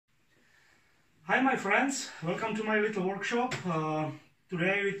Hi my friends, welcome to my little workshop.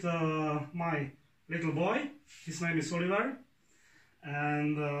 Today with my little boy. His name is Oliver,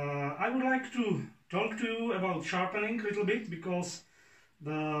 and I would like to talk to you about sharpening a little bit because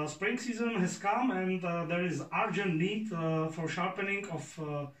the spring season has come and there is urgent need for sharpening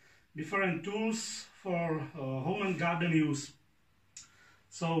of different tools for home and garden use.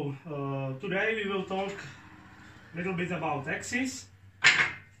 So today we will talk a little bit about axes,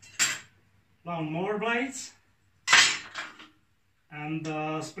 lawn mower blades and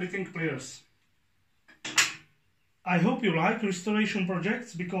splitting pliers. I hope you like restoration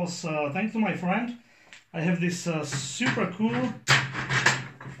projects because thanks to my friend I have this super cool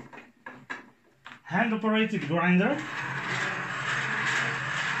hand operated grinder.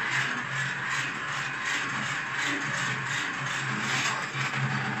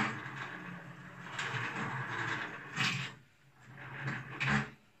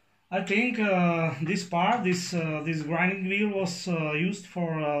 I think this grinding wheel was used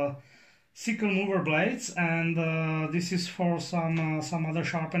for sickle mover blades, and this is for some other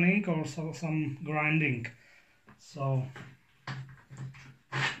sharpening or some grinding. So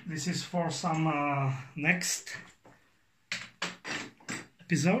this is for some next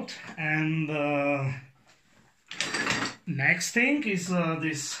episode. And next thing is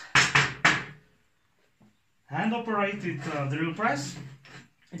this hand operated drill press.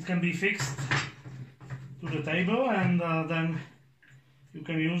 It can be fixed to the table, and then you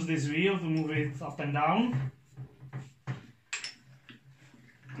can use this wheel to move it up and down.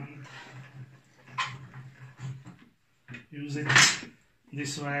 And use it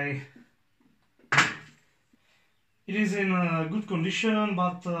this way. It is in good condition,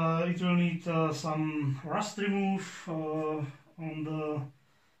 but it will need some rust remove on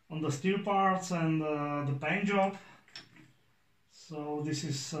the steel parts and the paint job. So this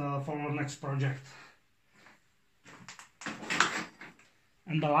is for our next project.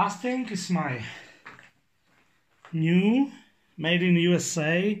 And the last thing is my new, made in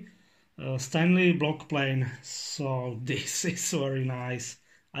USA, Stanley block plane. So this is very nice.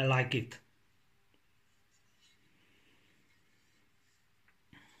 I like it.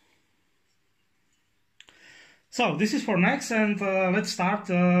 So this is for next, and let's start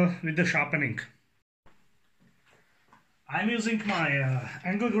with the sharpening. I'm using my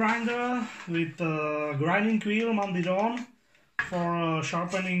angle grinder with grinding wheel mounted on for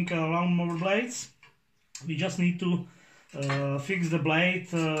sharpening lawnmower blades. We just need to fix the blade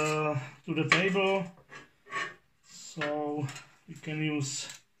to the table, so we can use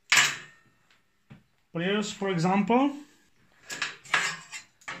pliers, for example.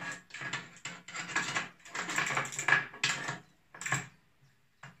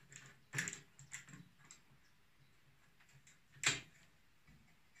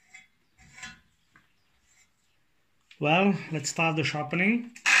 Well, let's start the sharpening.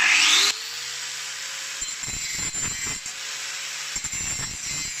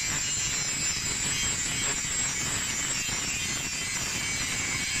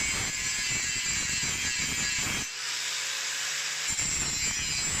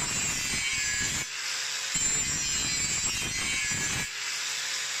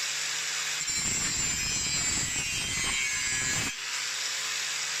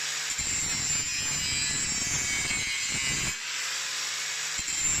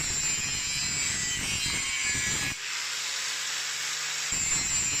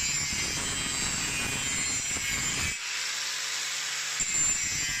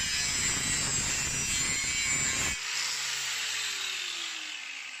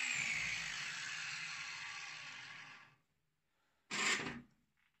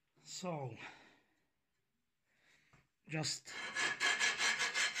 So, just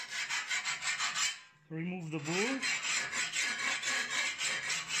remove the bull.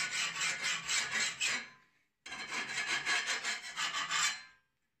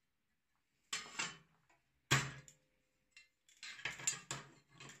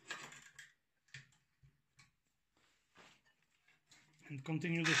 And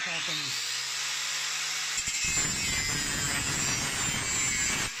continue the sharpening.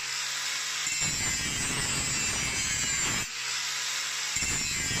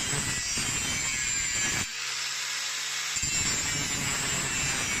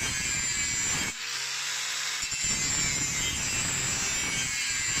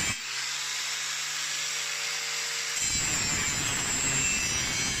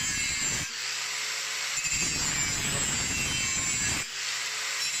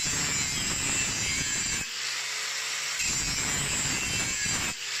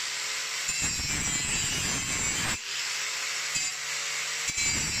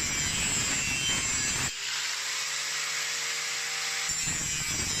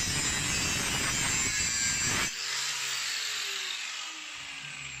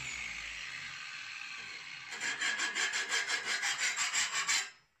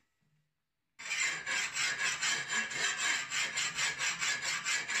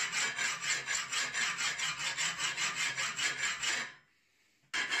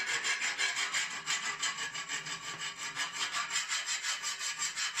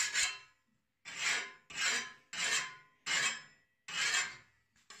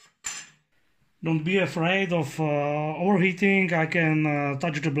 Don't be afraid of overheating. I can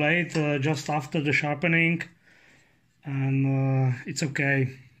touch the blade just after the sharpening, and it's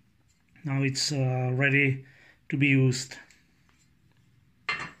okay. Now it's ready to be used.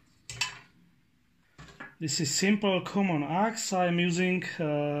 This is simple common axe I'm using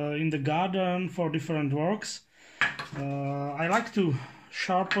in the garden for different works. I like to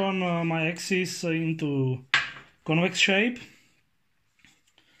sharpen my axes into convex shape.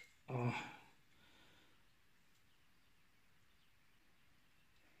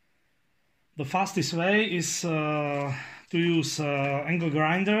 The fastest way is to use angle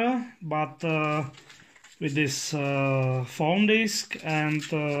grinder, but with this foam disc and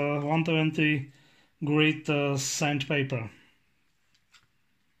 120 grit sandpaper.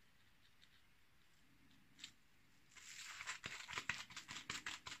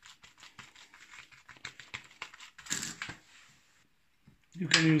 You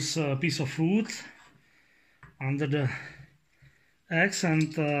can use a piece of wood under the axe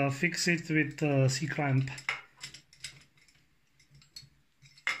and fix it with a C-clamp.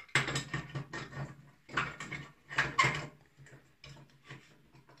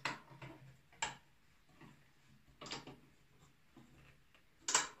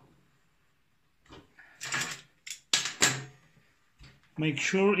 Make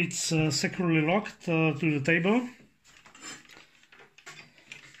sure it's securely locked to the table.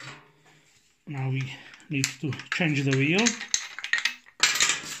 Now we need to change the wheel.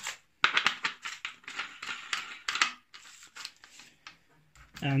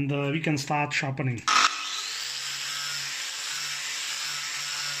 And we can start sharpening.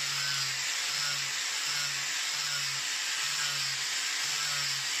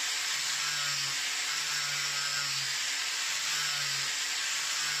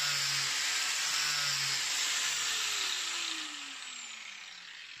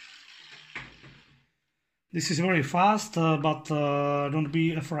 This is very fast, but don't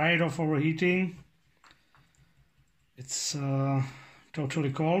be afraid of overheating. It's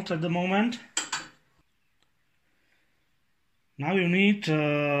totally cold at the moment. Now you need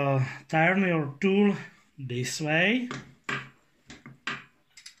to turn your tool this way.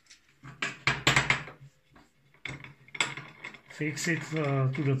 Fix it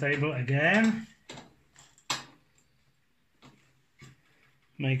to the table again.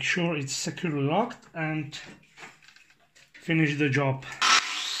 Make sure it's securely locked and finish the job.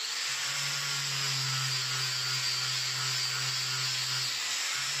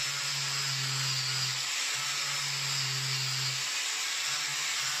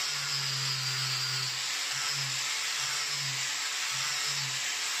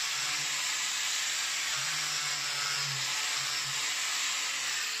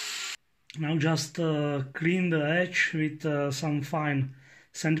 Now just clean the edge with some fine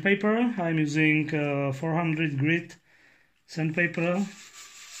sandpaper. I'm using 400 grit sandpaper.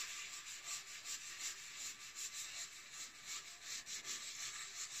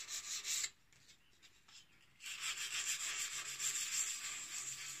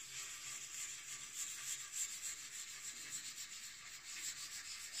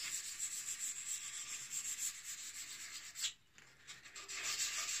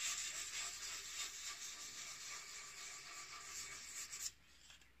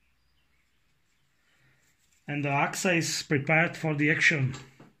 And the axe is prepared for the action.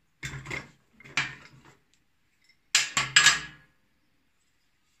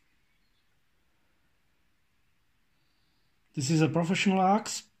 This is a professional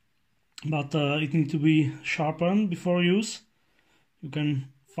axe, but it needs to be sharpened before use. You can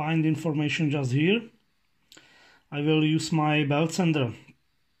find information just here. I will use my belt sander.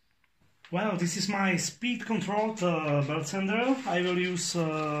 Well, this is my speed controlled belt sander. I will use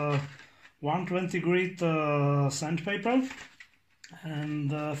 120 grit sandpaper,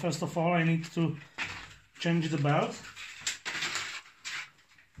 and first of all I need to change the belt.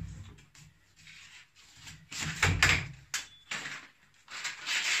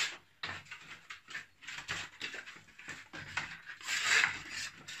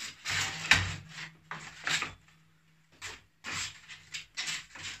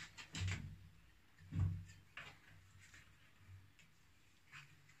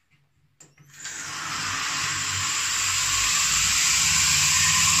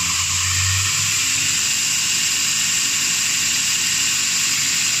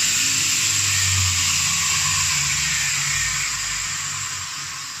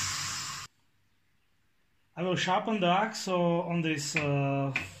 I will sharpen the axe on this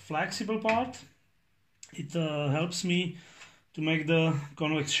flexible part. It helps me to make the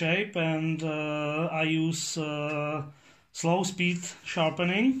convex shape, and I use slow speed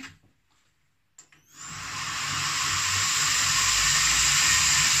sharpening.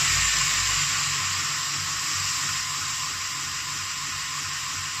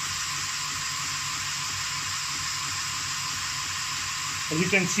 As you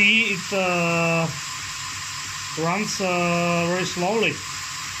can see, it runs very slowly.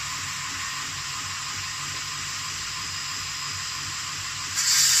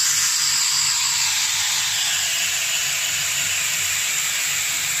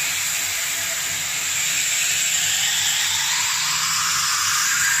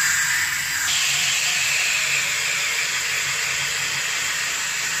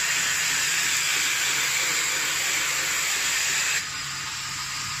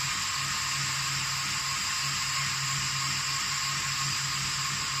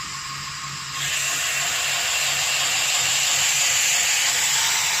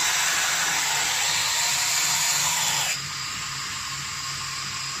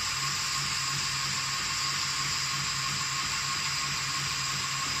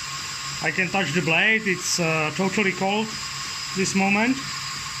 I can touch the blade, it's totally cold this moment.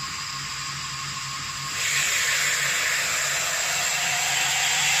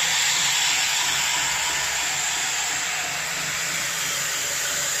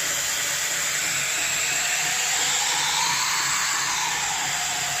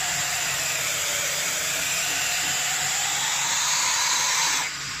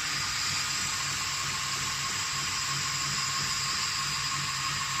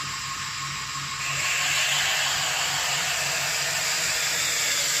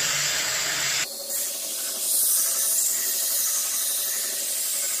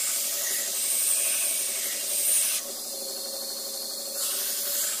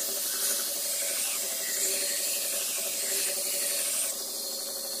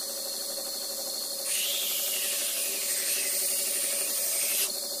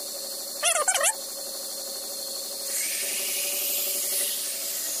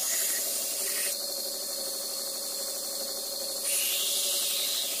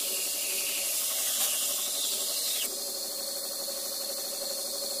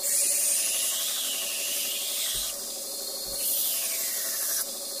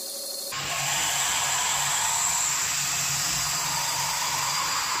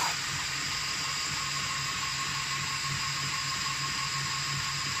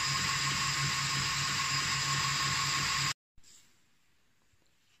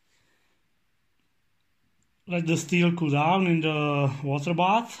 Let the steel cool down in the water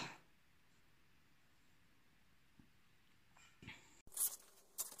bath.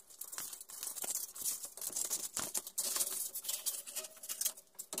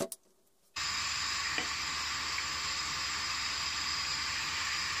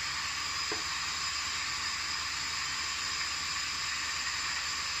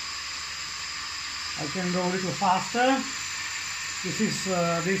 I can go a little faster.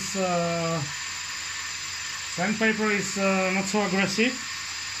 This sandpaper is not so aggressive.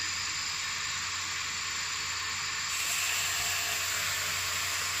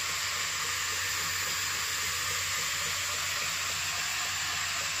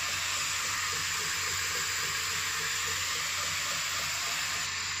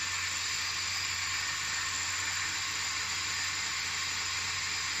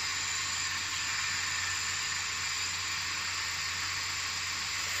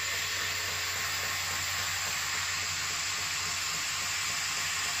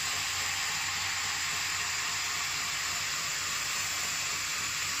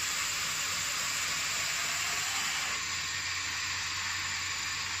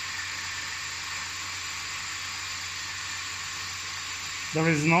 There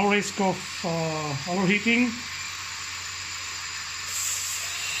is no risk of overheating.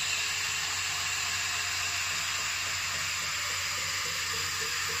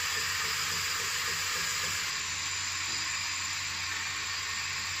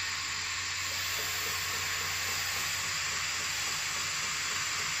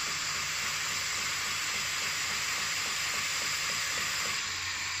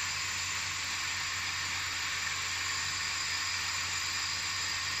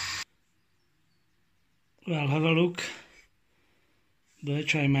 Well, have a look. The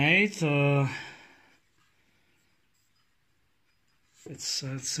edge I made.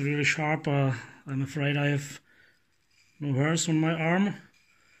 It's really sharp. I'm afraid I have no hairs on my arm.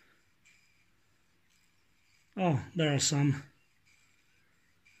 Oh, there are some.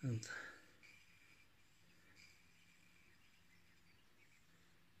 And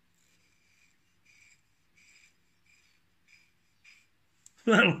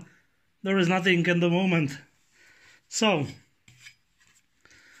well, there is nothing at the moment. So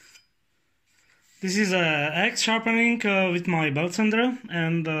this is X sharpening with my belt sander,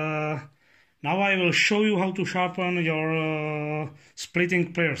 and now I will show you how to sharpen your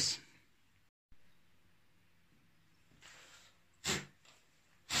splitting pliers.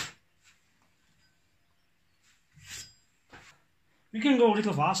 We can go a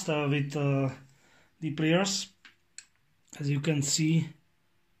little faster with the pliers. As you can see,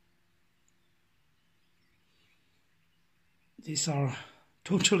 these are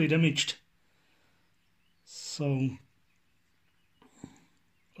totally damaged. So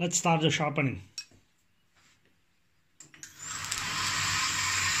let's start the sharpening.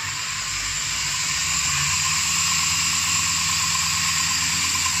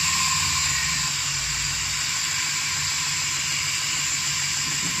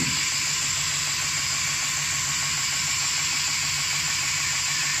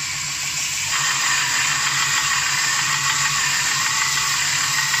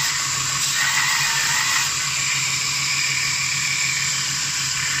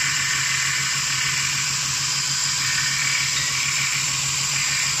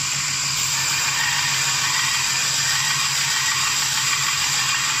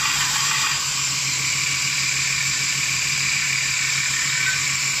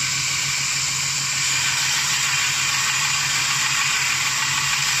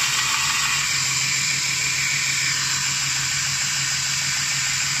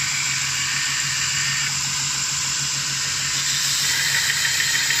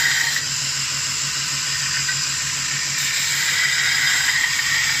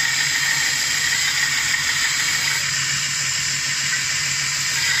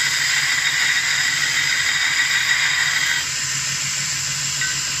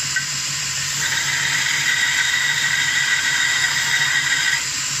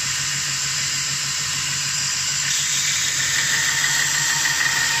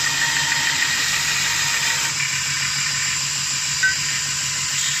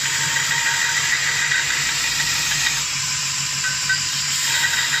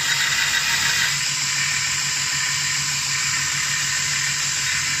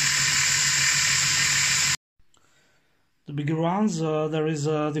 The bigger ones, there is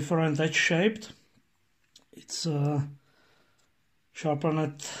a different edge shaped. It's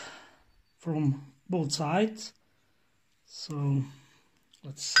sharpened from both sides. So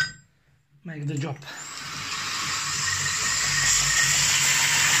let's make the job.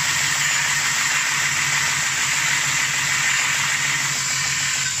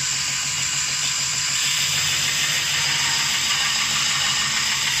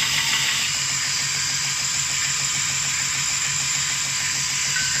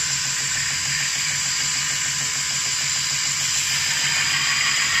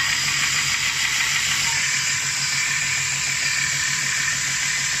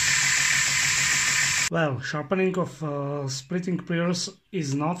 Well, sharpening of splitting pliers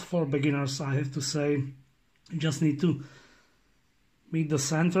is not for beginners, I have to say. You just need to meet the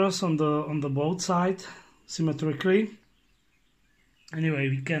centers on the both sides symmetrically. Anyway,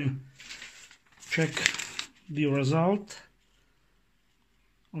 we can check the result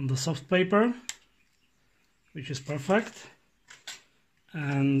on the soft paper, which is perfect,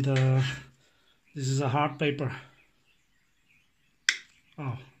 and this is a hard paper.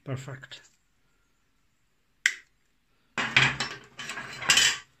 Oh, perfect.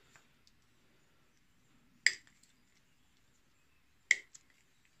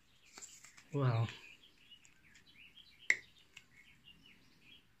 Well,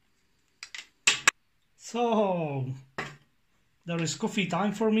 so there is coffee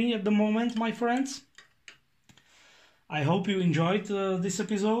time for me at the moment, my friends. I hope you enjoyed this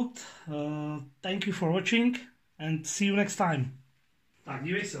episode. Thank you for watching and see you next time. Tak,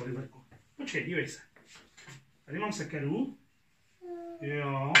 dívej se, Oliverku. Počkej, dívej se. Tady mám sekeru.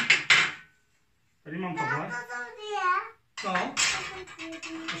 Jo. Tady mám tohle. Co?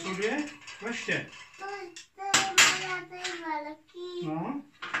 To jsou dvě? Kleště. No.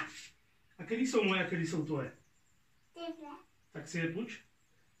 A který jsou moje a který jsou tvoje? Tyhle. Tak si je půjč.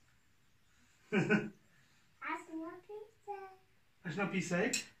 Až na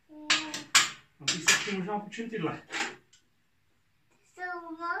písek? Na písek si možná půjčím tyhle. Jsou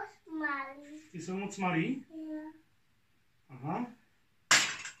moc malý. Ty jsou moc malý? Jo. Aha.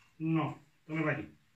 No, to nevadí.